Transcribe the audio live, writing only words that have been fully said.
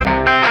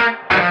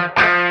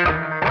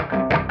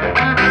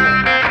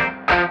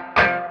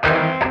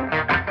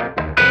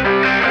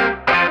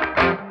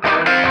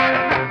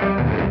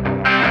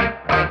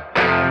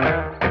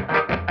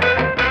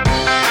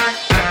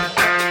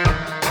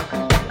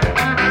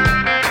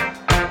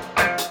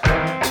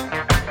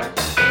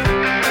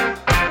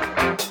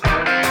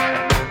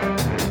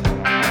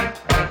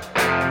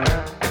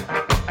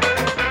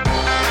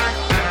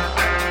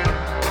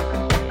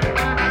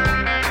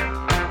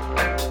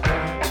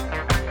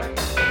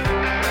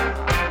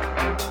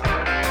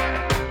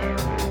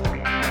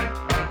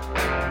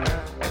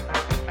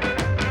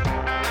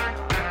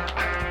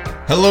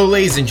Hello,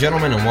 ladies and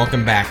gentlemen, and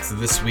welcome back to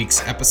this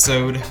week's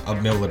episode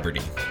of Mill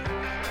Liberty.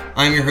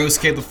 I'm your host,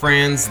 Caleb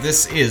Franz.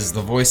 This is the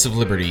voice of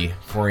liberty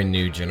for a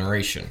new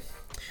generation.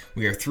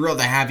 We are thrilled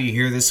to have you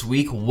here this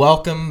week.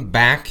 Welcome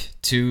back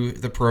to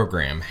the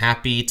program.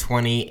 Happy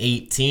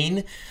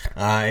 2018.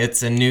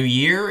 It's a new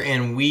year,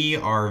 and we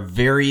are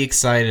very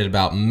excited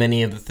about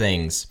many of the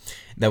things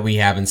that we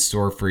have in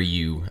store for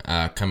you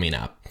coming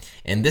up.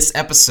 And this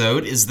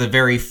episode is the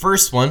very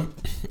first one.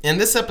 And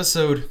this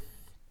episode,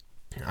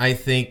 I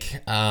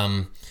think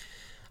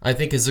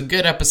is a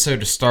good episode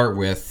to start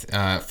with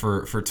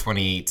for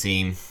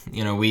 2018.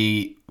 You know,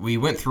 we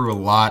went through a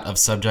lot of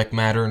subject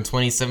matter in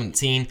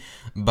 2017,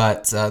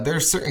 but there are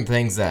certain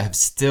things that have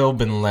still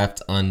been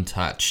left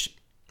untouched.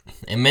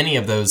 And many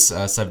of those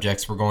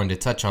subjects we're going to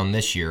touch on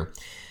this year,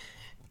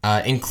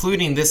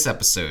 including this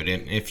episode.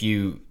 And if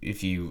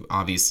you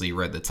obviously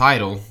read the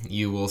title,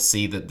 you will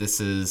see that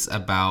this is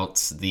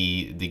about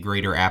the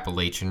greater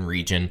Appalachian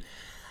region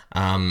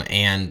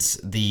and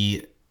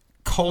the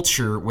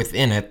culture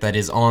within it that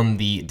is on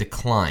the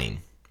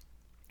decline.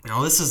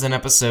 Now, this is an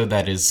episode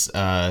that is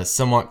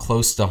somewhat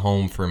close to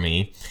home for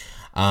me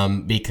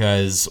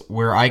because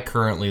where I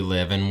currently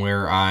live and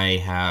where I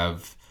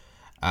have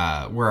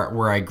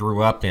where I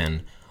grew up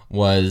in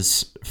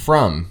was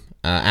from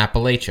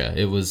Appalachia.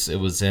 It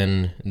was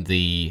in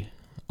the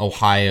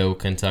Ohio,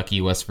 Kentucky,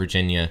 West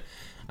Virginia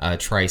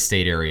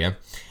tri-state area,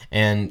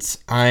 and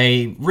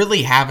I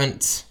really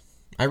haven't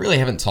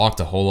talked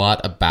a whole lot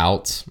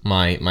about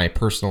my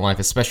personal life,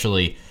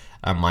 especially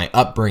my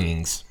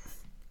upbringings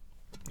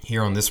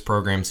here on this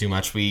program too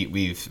much.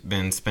 We've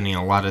been spending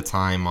a lot of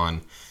time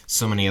on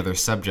so many other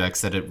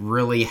subjects that I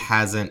really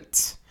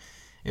haven't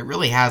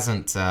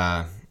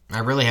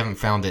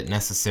found it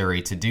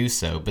necessary to do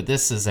so. But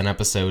this is an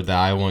episode that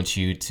I want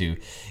you to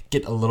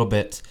get a little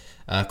bit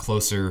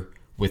closer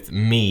with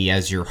me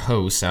as your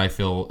host. I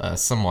feel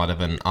somewhat of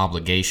an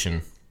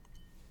obligation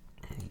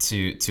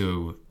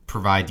to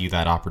provide you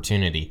that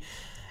opportunity,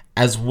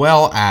 as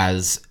well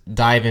as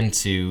dive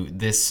into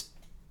this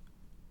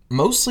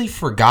mostly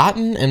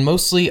forgotten and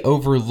mostly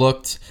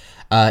overlooked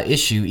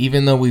issue,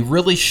 even though we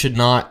really should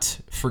not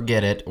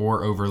forget it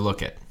or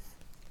overlook it.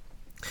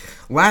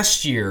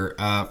 Last year,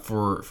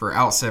 for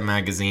Outset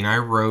Magazine, I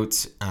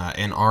wrote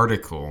an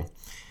article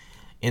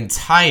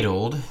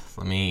entitled,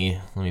 let me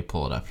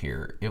pull it up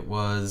here. It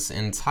was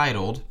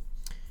entitled,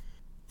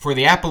 "For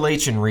the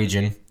Appalachian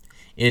Region,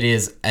 it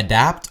is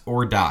Adapt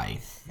or Die."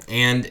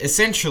 And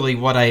essentially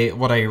what I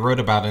wrote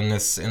about in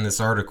this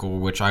article,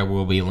 which I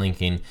will be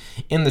linking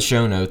in the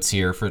show notes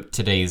here for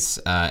today's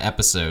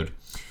episode,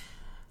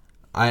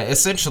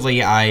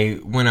 I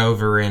went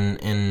over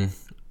and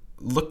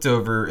looked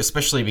over,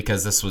 especially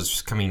because this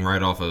was coming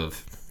right off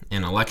of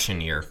an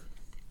election year.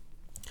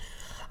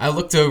 I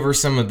looked over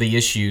some of the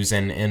issues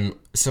and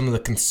some of the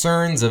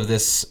concerns of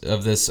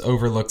this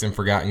overlooked and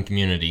forgotten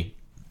community.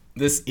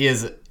 This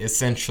is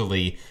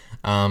essentially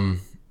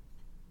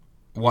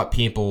what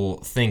people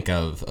think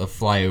of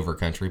flyover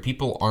country.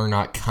 People are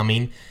not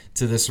coming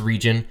to this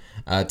region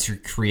to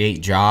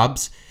create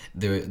jobs.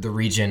 The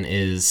region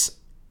is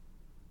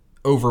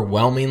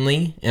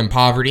overwhelmingly in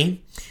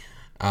poverty,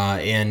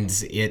 and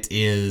it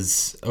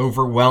is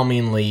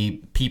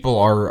overwhelmingly, people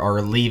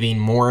are leaving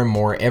more and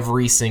more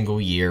every single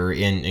year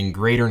in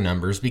greater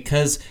numbers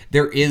because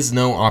there is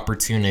no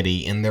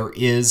opportunity and there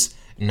is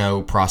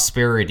no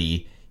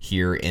prosperity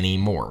here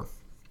anymore.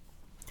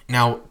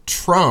 Now,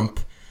 Trump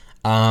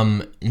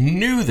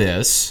knew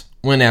this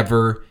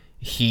whenever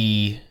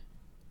he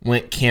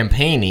went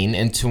campaigning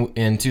in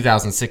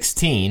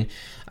 2016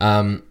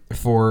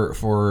 for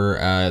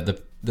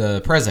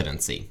the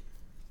presidency.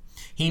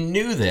 He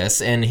knew this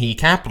and he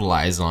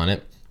capitalized on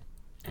it,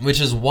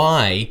 which is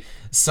why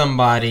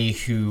somebody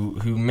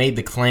who made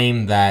the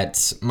claim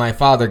that my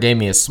father gave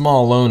me a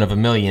small loan of $1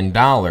 million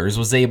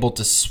was able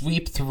to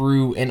sweep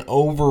through and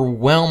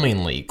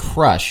overwhelmingly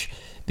crush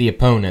the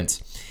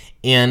opponents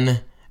in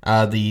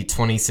the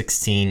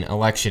 2016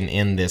 election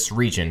in this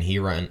region. He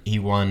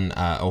won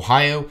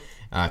Ohio,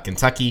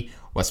 Kentucky,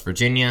 West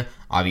Virginia.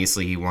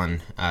 Obviously, he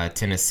won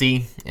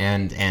Tennessee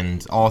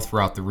and all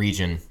throughout the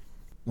region.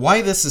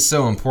 Why this is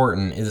so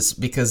important is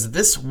because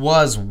this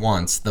was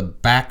once the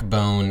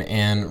backbone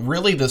and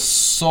really the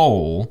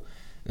soul,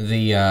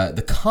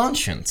 the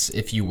conscience,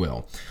 if you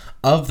will,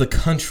 of the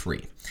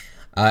country.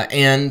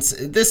 And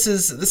this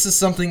is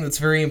something that's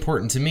very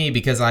important to me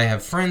because I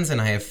have friends and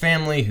I have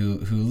family who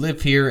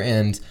live here,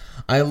 and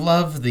I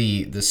love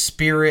the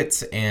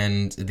spirit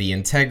and the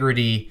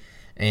integrity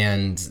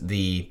and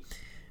the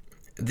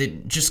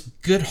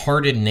just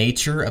good-hearted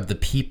nature of the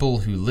people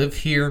who live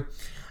here,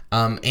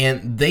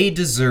 and they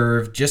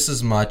deserve just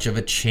as much of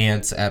a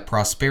chance at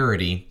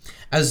prosperity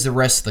as the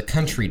rest of the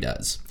country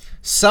does.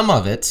 Some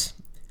of it,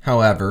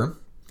 however,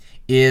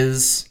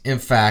 is in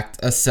fact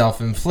a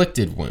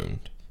self-inflicted wound.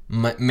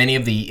 Many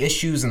of the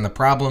issues and the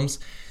problems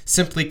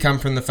simply come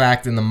from the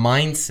fact and the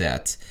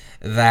mindset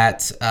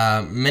that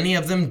many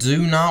of them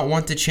do not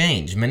want to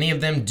change. Many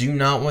of them do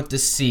not want to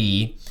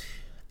see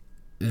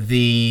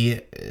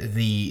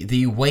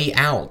the way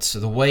out,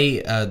 the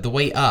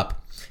way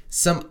up.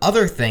 Some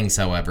other things,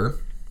 however,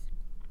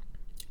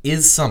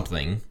 is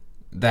something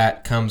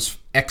that comes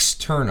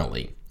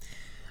externally,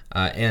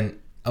 and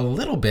a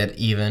little bit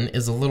even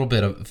is a little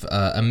bit of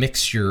a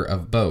mixture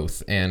of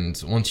both.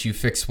 And once you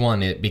fix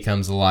one, it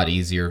becomes a lot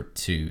easier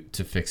to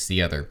fix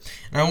the other.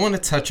 And I want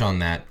to touch on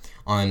that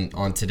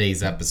on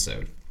today's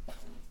episode.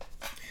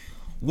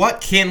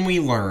 What can we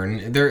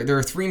learn? There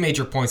are three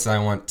major points that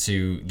I want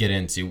to get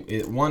into.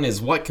 One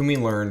is, what can we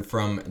learn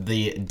from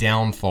the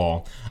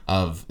downfall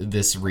of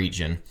this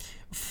region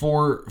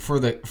for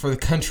the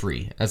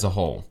country as a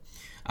whole?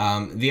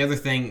 The other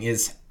thing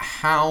is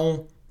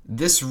how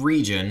this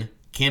region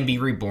can be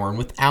reborn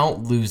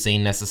without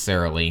losing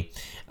necessarily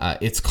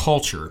its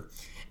culture,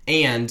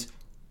 and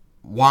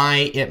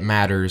why it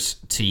matters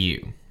to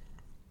you.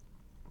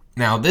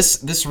 Now,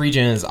 this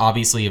region is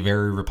obviously a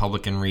very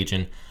Republican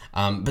region,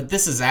 but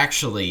this is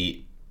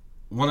actually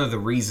one of the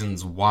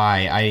reasons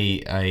why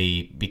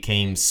I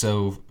became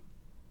so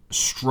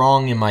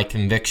strong in my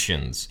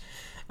convictions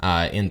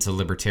into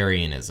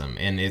libertarianism,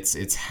 and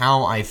it's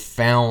how I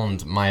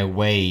found my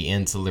way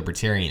into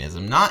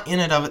libertarianism. Not in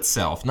and of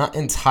itself, not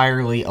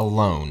entirely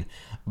alone,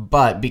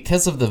 but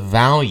because of the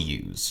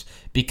values,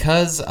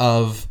 because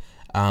of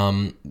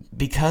the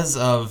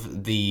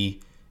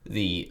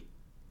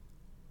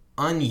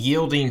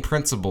unyielding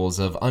principles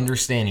of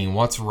understanding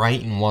what's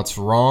right and what's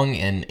wrong,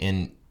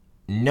 and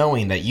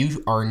knowing that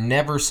you are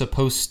never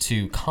supposed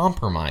to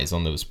compromise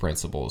on those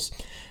principles.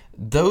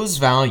 Those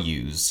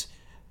values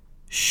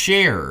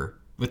share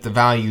with the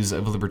values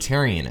of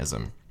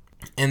libertarianism.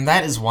 And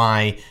that is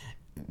why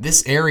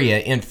this area,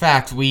 in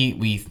fact,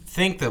 we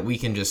think that we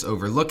can just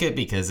overlook it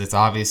because it's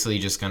obviously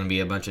just going to be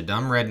a bunch of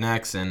dumb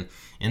rednecks and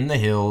in the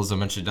hills, a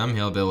bunch of dumb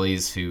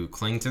hillbillies who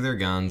cling to their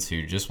guns,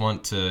 who just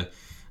want to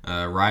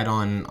ride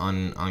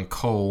on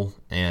coal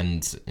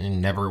and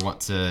never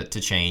want to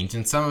change.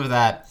 And some of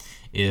that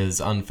is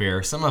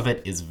unfair. Some of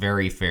it is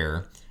very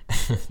fair,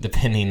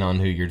 depending on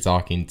who you're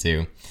talking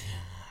to.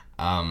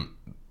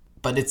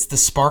 But it's the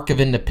spark of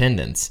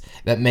independence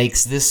that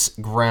makes this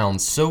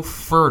ground so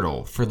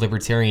fertile for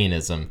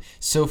libertarianism,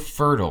 so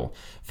fertile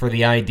for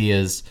the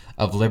ideas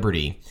of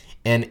liberty.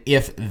 And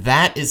if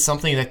that is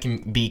something that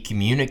can be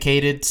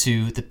communicated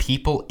to the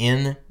people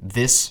in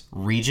this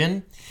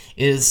region,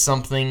 it is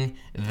something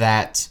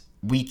that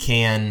we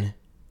can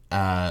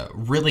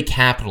really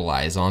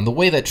capitalize on, the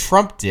way that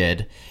Trump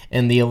did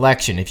in the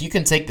election. If you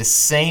can take the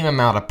same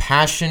amount of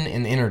passion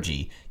and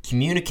energy,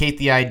 communicate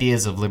the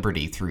ideas of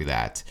liberty through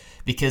that,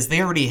 because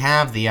they already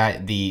have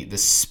the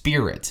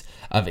spirit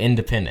of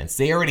independence.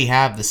 They already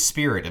have the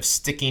spirit of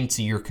sticking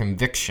to your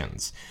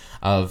convictions,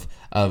 of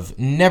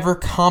never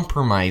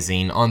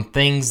compromising on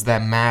things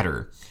that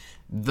matter.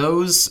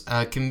 Those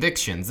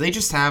convictions, they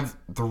just have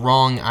the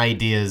wrong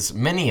ideas.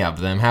 Many of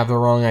them have the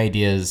wrong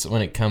ideas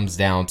when it comes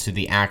down to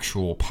the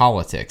actual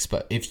politics.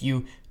 But if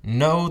you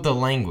know the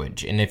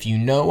language, and if you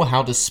know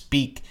how to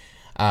speak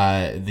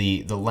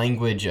the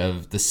language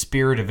of the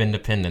spirit of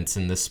independence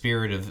and the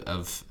spirit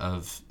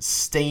of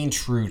staying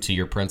true to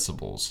your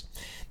principles,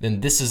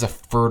 then this is a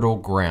fertile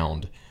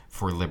ground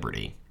for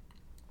liberty.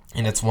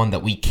 And it's one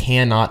that we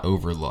cannot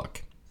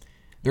overlook.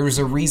 There's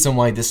a reason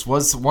why this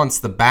was once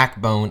the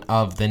backbone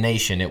of the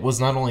nation. It was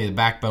not only the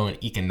backbone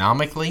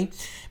economically,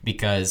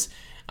 because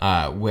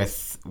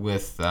with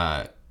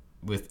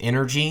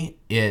energy,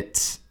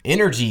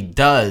 energy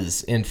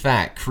does in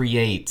fact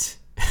create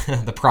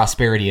the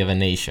prosperity of a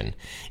nation.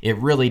 It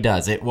really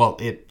does. It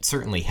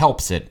certainly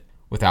helps it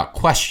without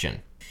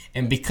question.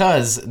 And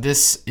because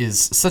this is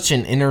such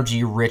an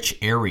energy-rich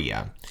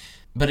area,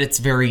 but it's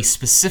very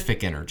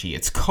specific energy.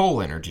 It's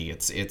coal energy.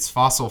 It's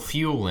fossil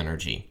fuel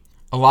energy.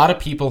 A lot of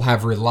people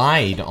have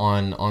relied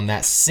on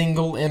that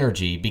single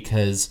energy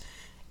because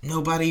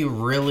nobody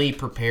really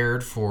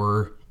prepared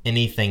for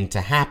anything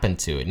to happen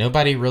to it.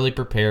 Nobody really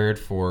prepared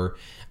for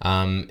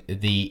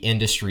the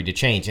industry to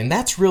change. And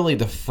that's really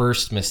the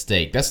first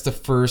mistake. That's the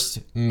first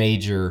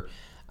major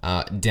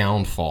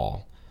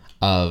downfall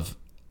of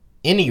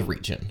any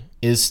region,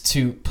 is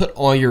to put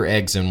all your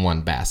eggs in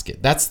one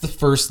basket. That's the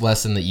first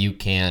lesson that you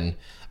can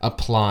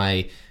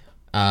apply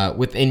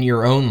within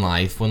your own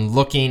life when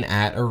looking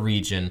at a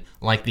region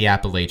like the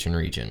Appalachian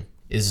region,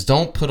 is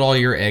don't put all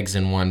your eggs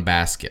in one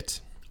basket.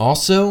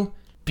 Also,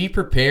 be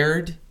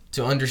prepared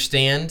to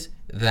understand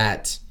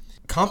that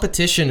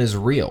competition is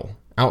real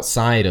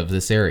outside of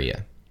this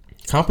area.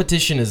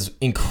 Competition is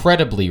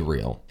incredibly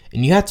real,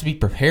 and you have to be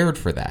prepared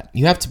for that.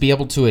 You have to be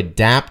able to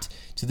adapt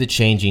to the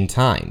changing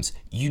times.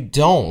 You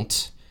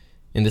don't,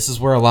 and this is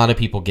where a lot of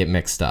people get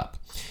mixed up,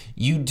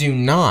 you do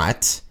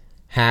not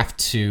have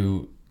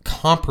to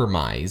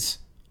compromise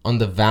on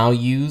the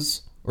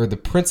values or the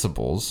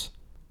principles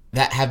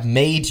that have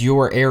made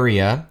your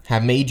area,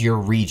 have made your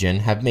region,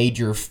 have made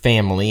your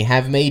family,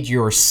 have made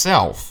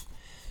yourself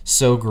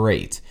so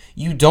great.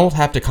 You don't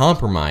have to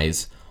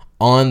compromise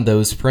on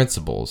those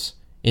principles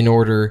in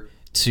order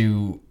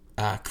to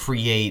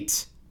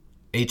create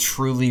a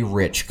truly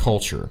rich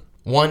culture.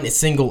 one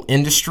single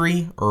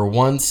industry or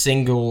one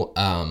single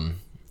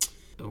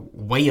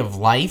way of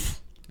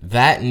life,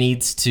 that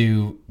needs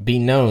to be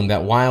known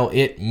that while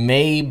it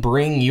may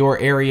bring your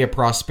area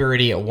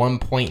prosperity at one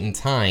point in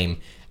time,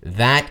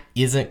 that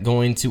isn't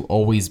going to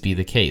always be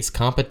the case.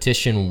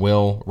 Competition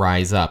will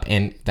rise up,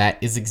 and that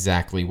is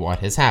exactly what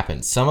has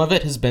happened. Some of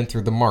it has been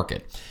through the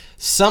market.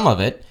 Some of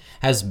it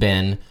has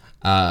been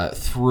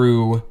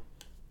through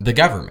the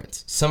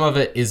government. Some of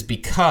it is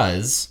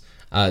because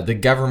the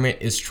government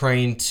is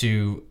trying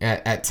to,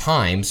 at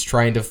times,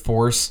 trying to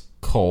force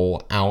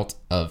coal out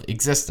of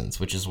existence,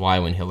 which is why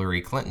when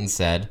Hillary Clinton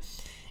said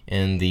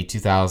in the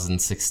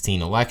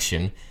 2016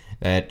 election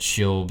that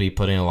she'll be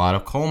putting a lot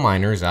of coal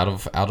miners out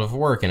of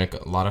work and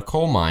a lot of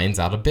coal mines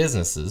out of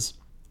businesses,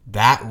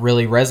 that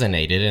really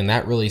resonated and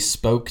that really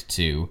spoke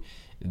to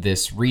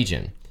this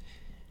region.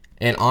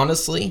 And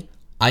honestly,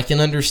 I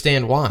can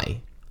understand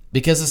why.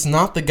 Because it's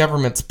not the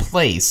government's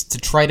place to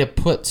try to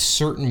put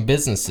certain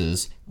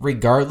businesses,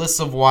 regardless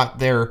of what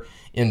their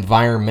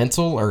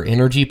environmental or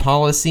energy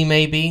policy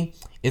may be,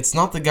 it's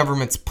not the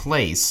government's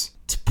place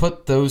to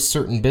put those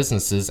certain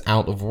businesses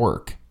out of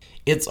work.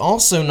 It's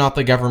also not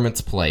the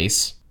government's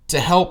place to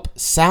help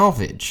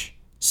salvage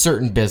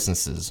certain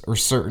businesses or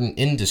certain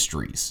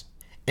industries.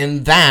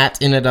 And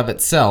that, in and of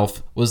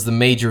itself, was the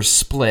major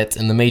split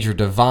and the major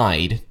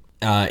divide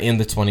in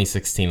the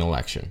 2016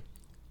 election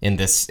in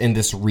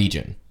this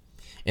region.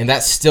 And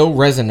that still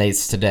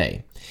resonates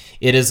today.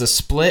 It is a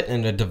split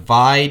and a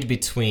divide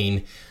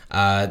between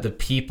the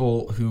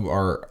people who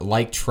are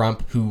like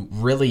Trump, who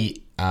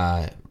really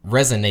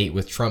resonate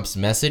with Trump's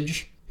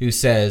message, who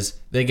says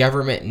the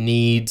government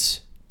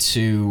needs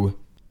to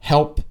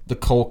help the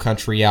coal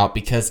country out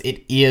because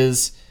it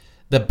is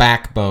the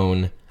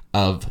backbone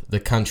of the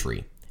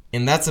country.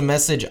 And that's a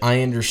message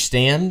I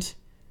understand,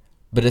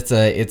 but it's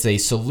a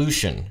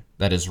solution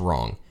that is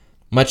wrong.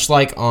 Much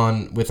like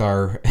with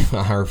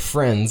our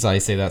friends, I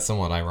say that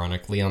somewhat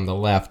ironically, on the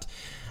left,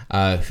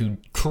 who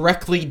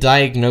correctly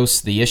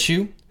diagnose the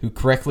issue, who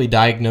correctly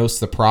diagnose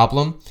the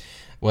problem,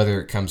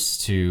 whether it comes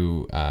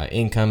to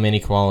income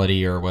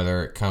inequality or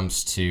whether it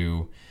comes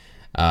to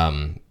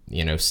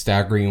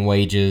staggering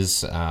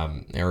wages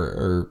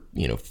or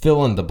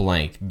fill in the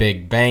blank,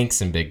 big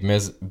banks and big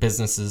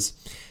businesses,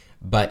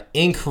 but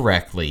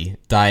incorrectly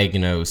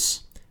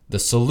diagnose the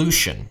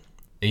solution.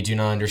 They do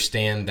not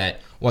understand that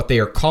what they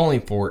are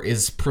calling for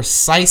is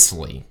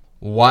precisely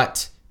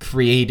what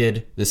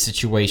created the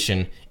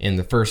situation in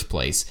the first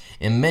place.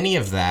 And many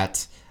of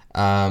that,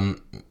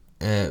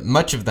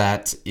 much of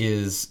that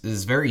is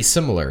very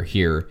similar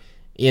here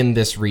in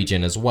this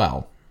region as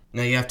well.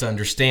 Now you have to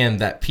understand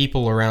that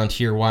people around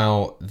here,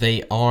 while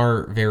they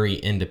are very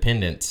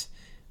independent,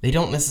 they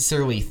don't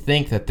necessarily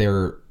think that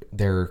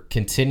they're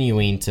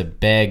continuing to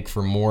beg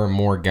for more and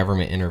more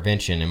government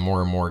intervention and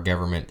more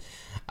government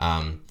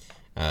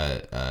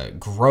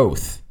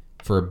growth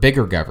for a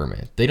bigger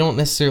government. They don't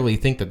necessarily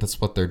think that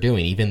that's what they're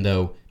doing, even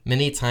though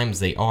many times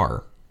they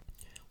are.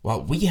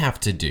 What we have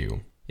to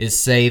do is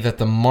say that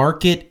the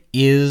market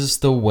is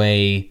the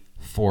way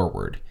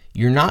forward.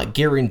 You're not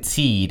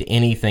guaranteed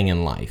anything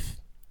in life.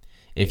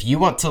 If you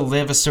want to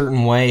live a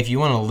certain way, if you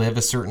want to live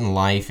a certain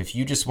life, if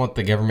you just want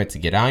the government to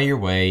get out of your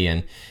way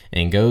and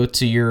go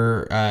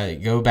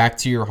back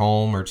to your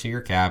home or to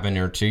your cabin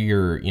or to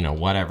your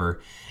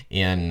whatever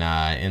in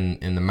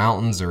the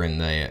mountains or in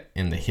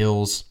the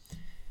hills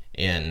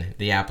in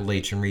the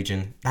Appalachian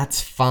region, that's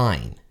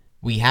fine.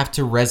 We have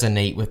to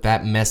resonate with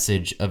that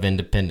message of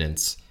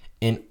independence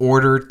in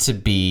order to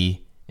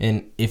be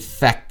an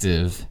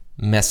effective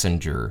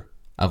messenger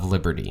of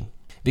liberty.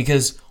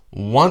 Because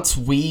once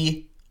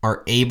we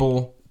are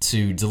able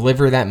to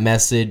deliver that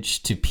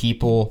message to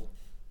people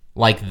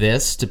like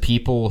this, to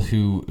people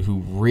who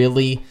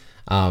really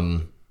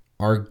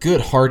are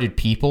good-hearted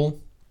people,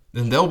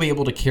 then they'll be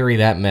able to carry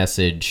that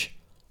message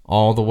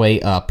all the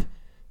way up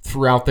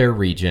throughout their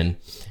region,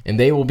 and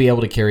they will be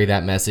able to carry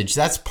that message.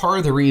 That's part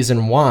of the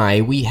reason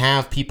why we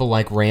have people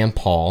like Rand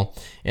Paul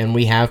and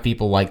we have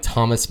people like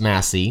Thomas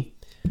Massie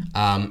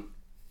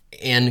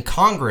in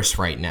Congress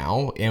right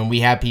now, and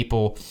we have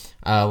people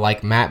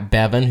like Matt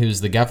Bevin,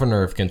 who's the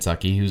governor of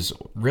Kentucky, who's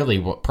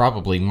really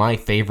probably my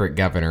favorite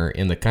governor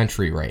in the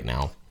country right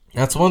now.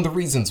 That's one of the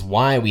reasons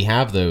why we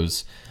have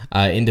those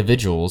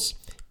individuals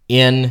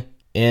in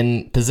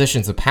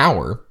positions of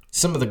power.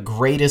 Some of the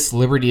greatest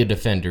liberty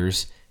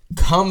defenders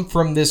come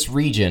from this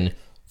region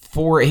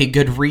for a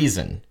good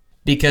reason.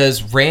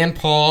 Because Rand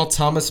Paul,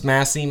 Thomas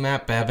Massie,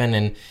 Matt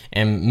Bevin,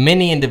 and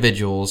many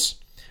individuals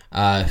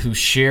who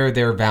share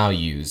their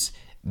values,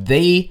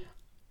 they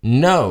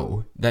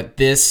know that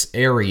this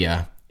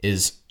area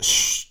is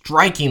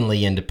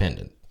strikingly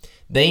independent.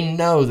 They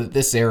know that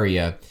this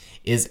area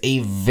is a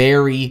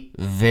very,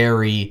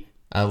 very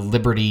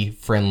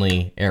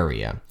liberty-friendly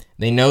area.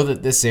 They know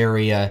that this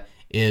area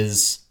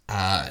is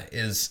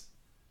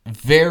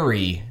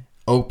very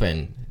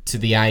open to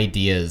the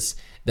ideas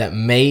that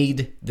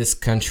made this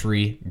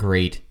country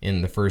great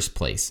in the first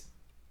place.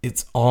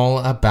 It's all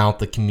about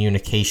the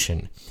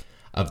communication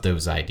of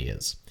those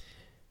ideas.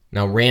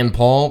 Now, Rand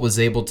Paul was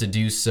able to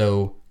do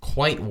so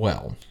quite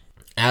well,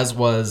 as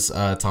was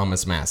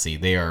Thomas Massie.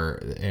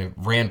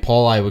 Rand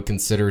Paul I would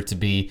consider to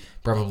be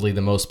probably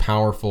the most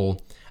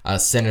powerful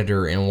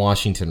senator in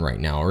Washington right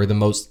now, or the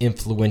most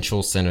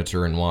influential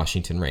senator in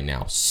Washington right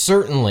now.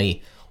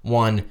 Certainly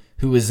one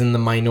who is in the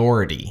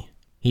minority.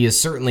 He is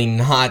certainly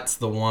not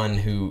the one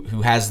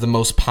who has the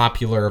most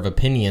popular of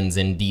opinions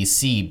in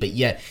D.C., but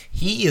yet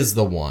he is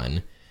the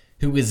one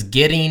who is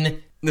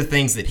getting the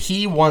things that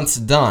he wants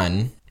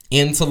done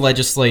into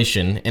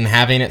legislation and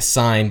having it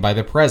signed by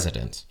the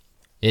president.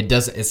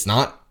 It's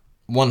not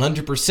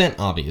 100%,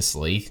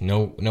 obviously.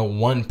 No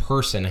one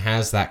person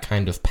has that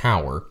kind of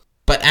power.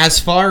 But as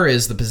far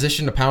as the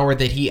position of power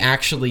that he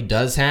actually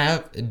does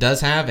have,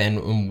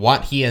 and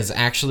what he has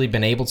actually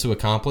been able to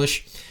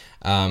accomplish,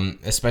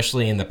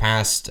 especially in the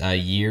past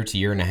year to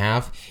year and a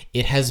half,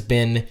 it has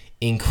been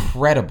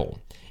incredible.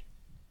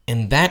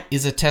 And that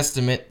is a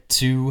testament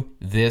to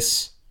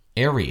this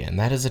area, and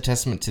that is a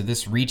testament to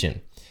this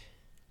region.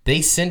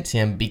 They sent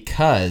him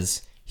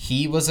because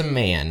he was a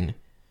man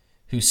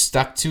who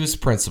stuck to his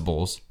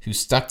principles, who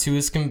stuck to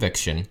his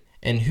conviction,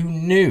 and who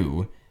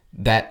knew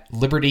that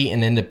liberty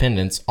and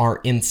independence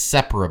are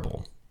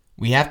inseparable.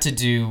 We have to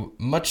do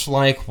much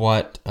like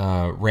what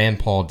Rand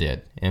Paul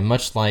did, and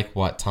much like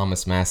what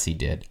Thomas Massie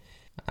did,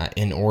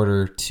 in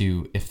order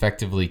to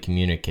effectively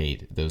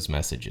communicate those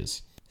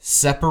messages.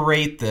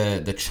 Separate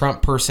the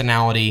Trump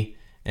personality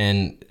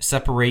and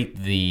separate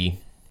the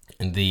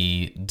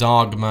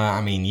dogma.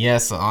 I mean,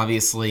 yes,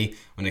 obviously,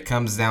 when it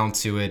comes down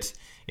to it,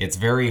 it's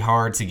very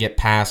hard to get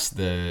past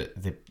the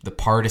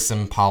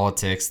partisan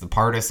politics, the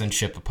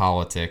partisanship of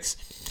politics,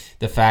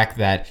 the fact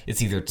that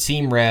it's either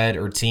Team Red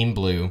or Team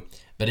Blue.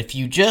 But if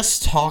you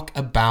just talk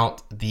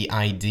about the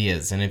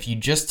ideas, and if you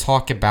just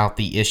talk about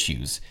the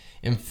issues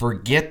and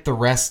forget the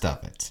rest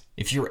of it,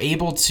 if you're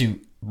able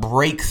to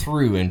break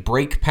through and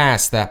break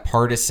past that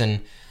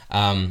partisan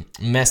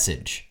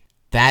message,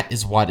 that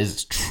is what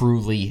is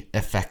truly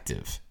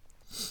effective.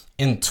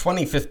 In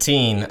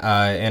 2015,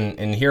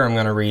 and here I'm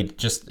going to read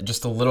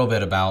just a little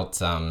bit about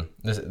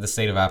the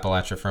state of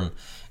Appalachia from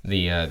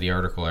the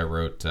article I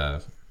wrote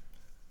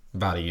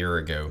about a year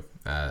ago,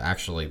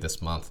 actually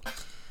this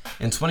month.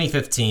 In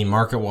 2015,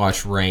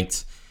 MarketWatch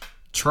ranked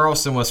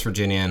Charleston, West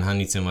Virginia, and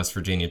Huntington, West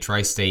Virginia,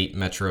 tri-state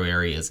metro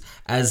areas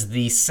as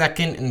the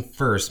second and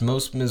first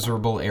most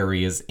miserable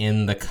areas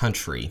in the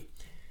country.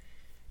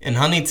 In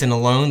Huntington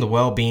alone, the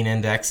well-being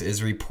index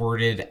is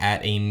reported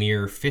at a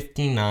mere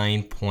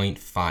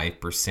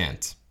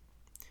 59.5%.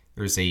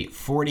 There's a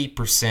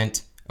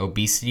 40%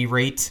 obesity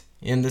rate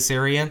in this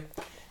area.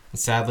 And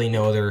sadly,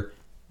 no other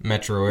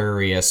metro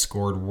area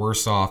scored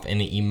worse off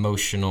in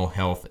emotional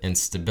health and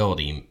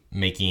stability,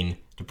 making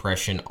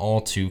depression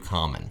all too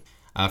common.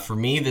 For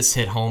me, this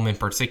hit home in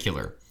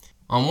particular.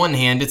 On one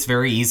hand, it's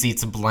very easy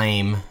to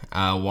blame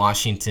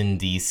Washington,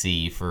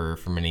 D.C. for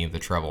many of the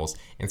troubles.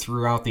 And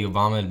throughout the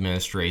Obama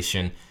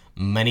administration,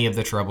 many of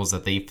the troubles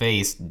that they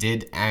faced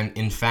did, and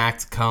in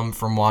fact, come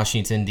from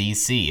Washington,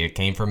 D.C. It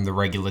came from the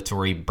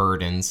regulatory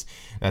burdens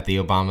that the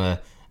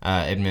Obama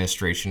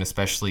administration,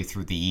 especially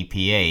through the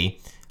EPA,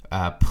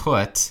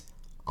 put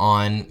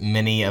on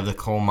many of the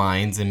coal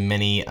mines and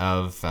many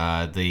of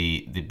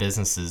the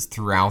businesses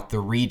throughout the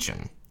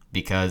region.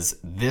 Because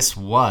this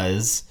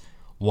was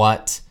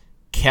what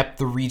kept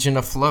the region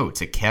afloat.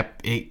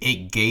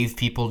 It gave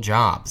people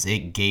jobs.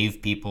 It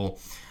gave people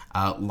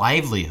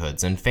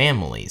livelihoods and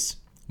families.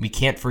 We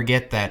can't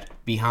forget that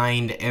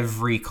behind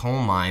every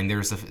coal mine,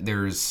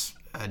 there's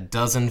a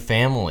dozen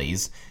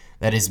families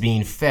that is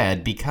being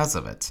fed because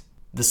of it.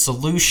 The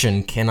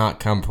solution cannot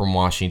come from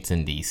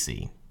Washington,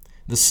 D.C.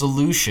 The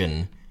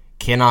solution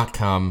cannot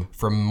come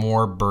from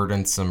more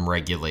burdensome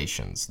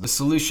regulations. The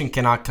solution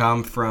cannot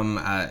come from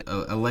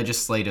a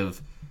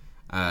legislative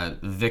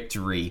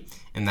victory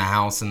in the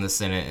House and the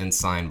Senate and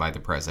signed by the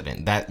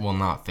president. That will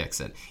not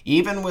fix it.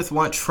 Even with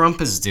what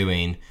Trump is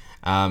doing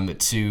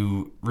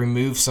to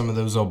remove some of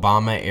those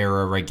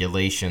Obama-era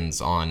regulations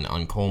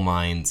on coal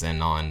mines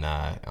and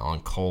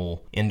on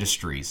coal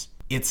industries,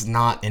 it's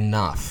not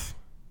enough,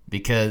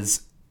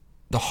 because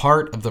the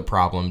heart of the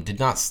problem did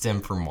not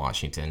stem from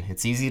Washington.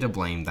 It's easy to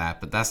blame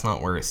that, but that's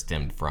not where it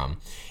stemmed from.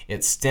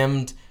 It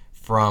stemmed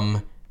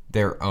from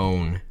their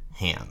own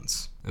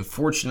hands.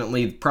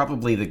 Unfortunately,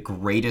 probably the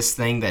greatest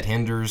thing that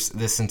hinders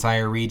this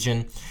entire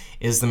region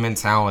is the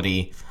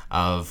mentality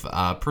of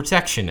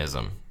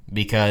protectionism,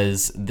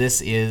 because this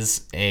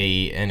is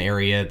an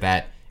area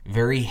that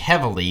very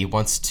heavily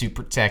wants to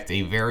protect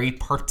a very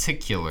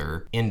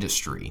particular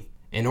industry.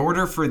 In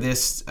order for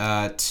this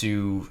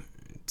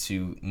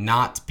to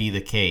not be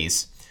the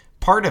case,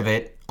 part of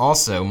it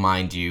also,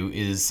 mind you,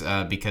 is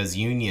because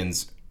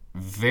unions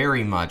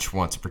very much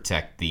want to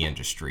protect the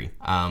industry.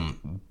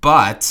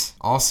 But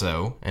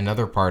also,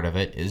 another part of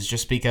it is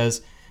just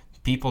because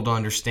people don't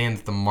understand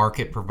that the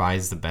market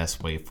provides the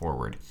best way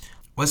forward.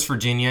 West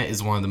Virginia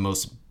is one of the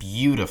most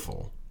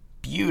beautiful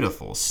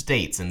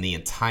states in the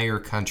entire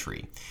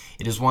country.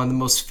 It is one of the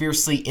most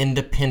fiercely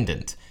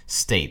independent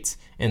states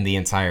in the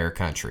entire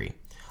country.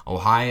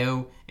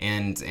 Ohio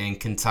and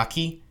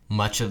Kentucky,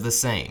 much of the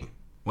same.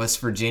 West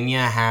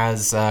Virginia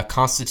has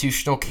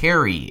constitutional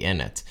carry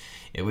in it,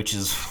 which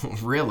is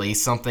really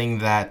something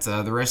that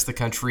the rest of the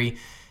country,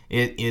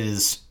 it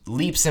is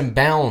leaps and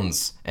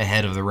bounds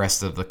ahead of the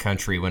rest of the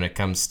country when it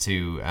comes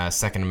to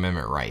Second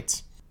Amendment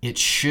rights. It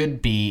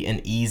should be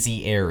an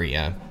easy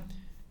area.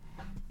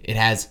 It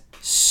has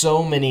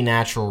so many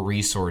natural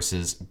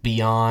resources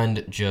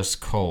beyond just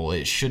coal.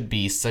 It should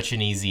be such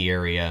an easy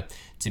area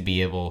to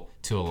be able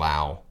to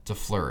allow to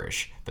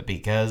flourish. But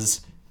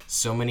because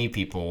so many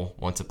people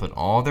want to put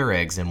all their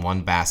eggs in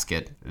one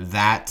basket,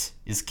 that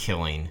is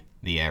killing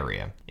the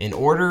area. In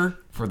order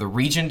for the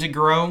region to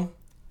grow,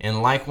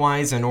 and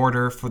likewise in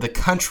order for the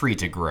country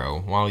to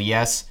grow, while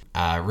yes,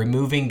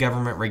 removing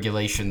government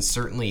regulations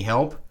certainly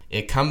help,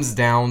 it comes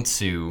down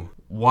to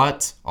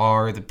what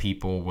are the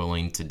people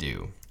willing to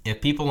do. If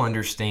people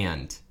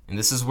understand, and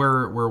this is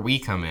where we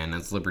come in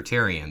as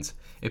libertarians,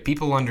 if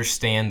people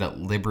understand that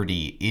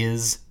liberty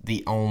is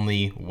the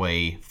only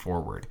way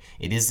forward,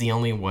 it is the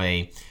only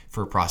way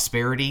for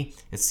prosperity,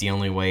 it's the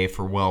only way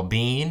for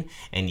well-being,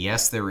 and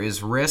yes, there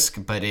is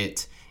risk, but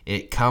it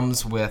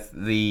comes with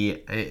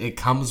the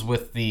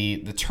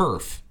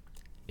turf.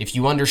 If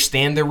you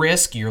understand the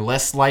risk, you're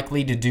less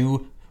likely to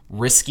do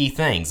risky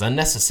things,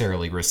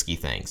 unnecessarily risky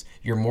things.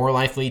 You're more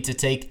likely to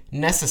take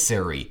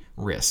necessary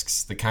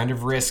risks, the kind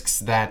of risks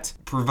that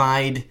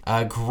provide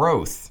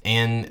growth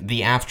in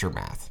the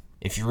aftermath.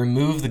 If you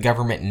remove the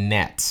government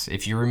net,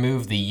 if you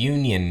remove the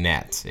union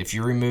net, if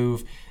you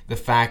remove the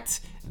fact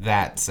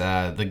that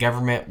the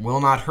government will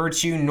not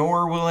hurt you,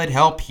 nor will it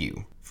help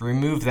you, if you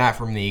remove that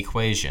from the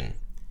equation,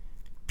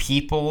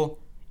 people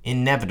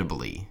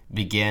inevitably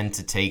begin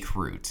to take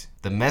root.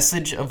 The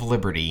message of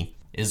liberty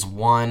is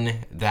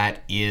one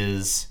that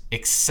is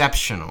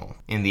exceptional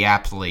in the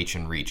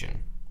Appalachian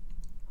region.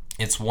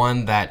 It's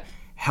one that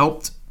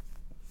helped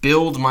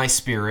build my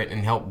spirit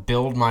and helped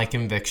build my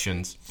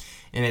convictions,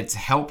 and it's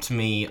helped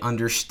me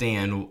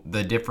understand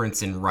the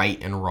difference in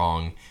right and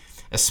wrong,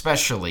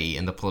 especially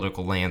in the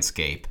political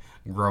landscape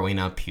growing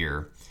up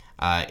here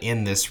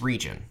in this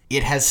region.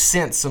 It has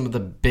sent some of the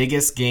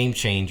biggest game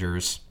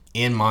changers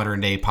in modern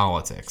day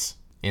politics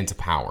into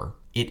power.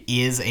 It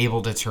is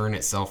able to turn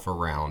itself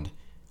around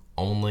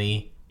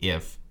only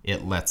if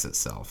it lets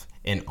itself,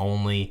 and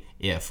only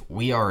if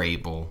we are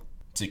able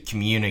to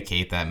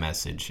communicate that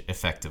message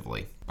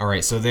effectively. All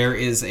right, so there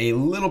is a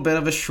little bit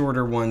of a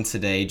shorter one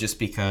today just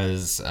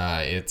because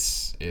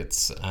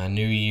it's a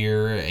new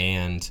year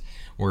and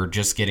we're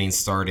just getting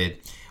started.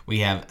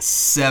 We have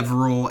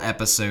several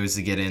episodes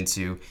to get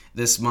into.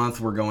 This month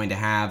we're going to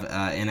have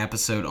an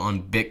episode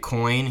on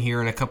Bitcoin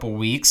here in a couple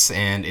weeks,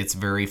 and it's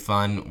very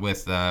fun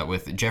with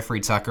Jeffrey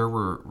Tucker.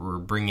 We're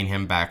bringing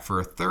him back for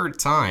a third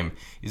time.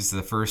 He's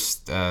the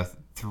first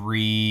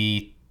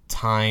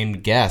three-time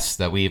guest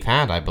that we've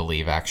had, I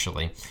believe,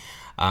 actually.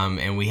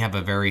 And we have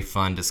a very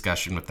fun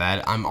discussion with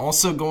that. I'm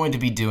also going to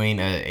be doing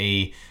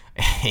a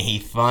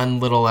fun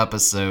little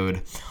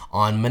episode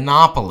on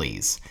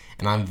monopolies.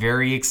 And I'm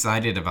very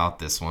excited about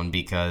this one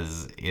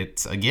because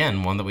it's,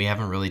 again, one that we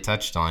haven't really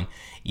touched on.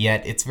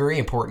 Yet it's very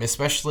important,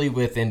 especially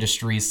with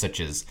industries such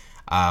as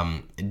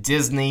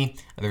Disney.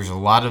 There's a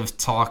lot of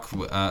talk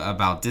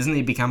about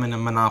Disney becoming a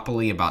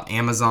monopoly, about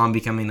Amazon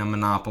becoming a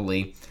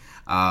monopoly,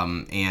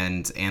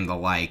 and the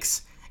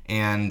likes.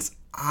 And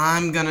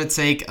I'm going to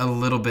take a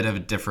little bit of a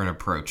different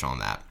approach on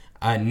that.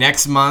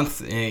 Next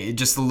month,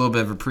 just a little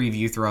bit of a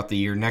preview throughout the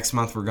year. Next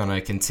month, we're going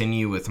to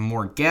continue with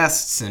more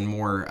guests and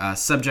more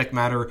subject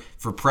matter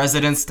for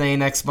President's Day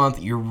next month.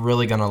 You're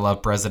really going to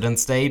love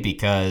President's Day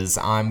because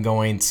I'm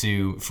going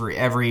to, for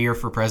every year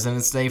for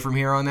President's Day from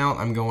here on out,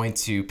 I'm going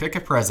to pick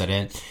a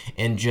president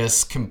and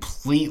just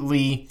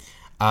completely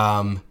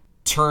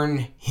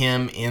turn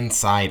him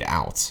inside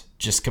out.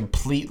 Just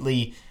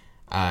completely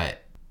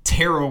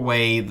tear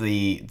away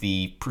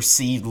the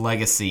perceived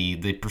legacy,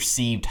 the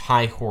perceived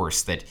high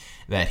horse that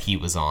he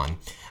was on,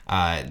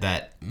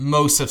 that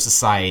most of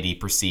society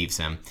perceives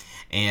him,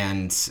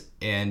 and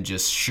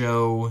just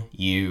show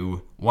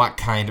you what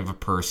kind of a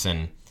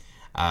person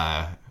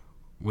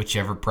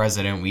whichever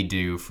president we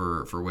do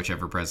for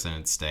whichever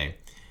President's Day.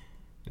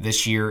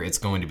 This year it's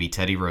going to be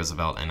Teddy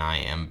Roosevelt, and I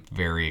am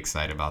very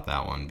excited about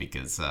that one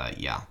because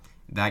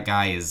that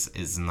guy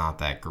is not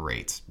that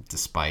great,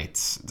 despite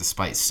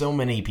so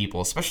many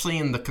people, especially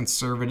in the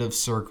conservative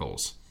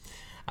circles,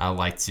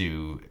 like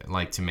to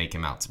make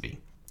him out to be.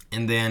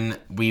 And then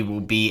we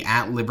will be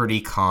at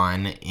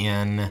LibertyCon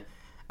in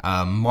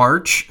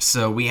March,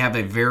 so we have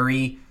a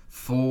very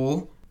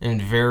full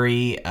and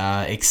very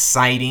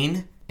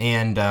exciting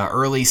and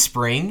early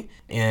spring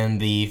in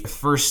the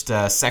first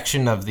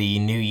section of the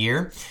new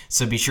year.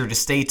 So be sure to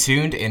stay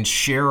tuned and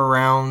share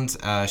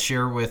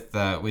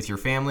with your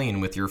family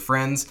and with your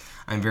friends.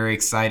 I'm very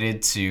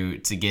excited to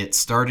get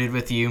started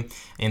with you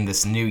in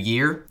this new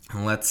year.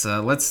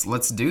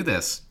 Let's do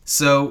this.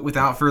 So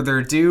without further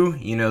ado,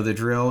 you know the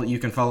drill. You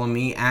can follow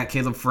me at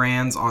Caleb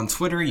Franz on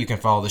Twitter. You can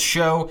follow the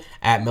show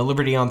at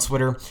Milliberty on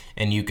Twitter.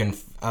 And you can,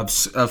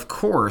 of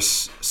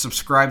course,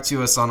 subscribe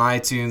to us on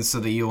iTunes so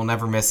that you will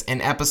never miss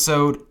an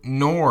episode,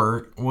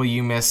 nor will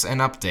you miss an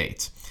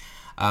update.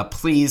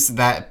 Please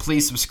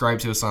subscribe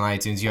to us on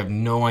iTunes. You have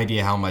no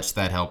idea how much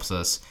that helps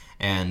us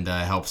and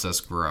helps us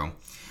grow.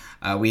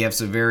 We have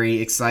some very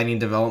exciting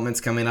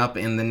developments coming up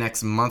in the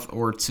next month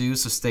or two,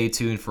 so stay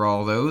tuned for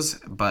all those.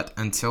 But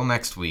until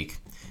next week,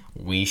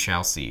 we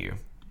shall see you.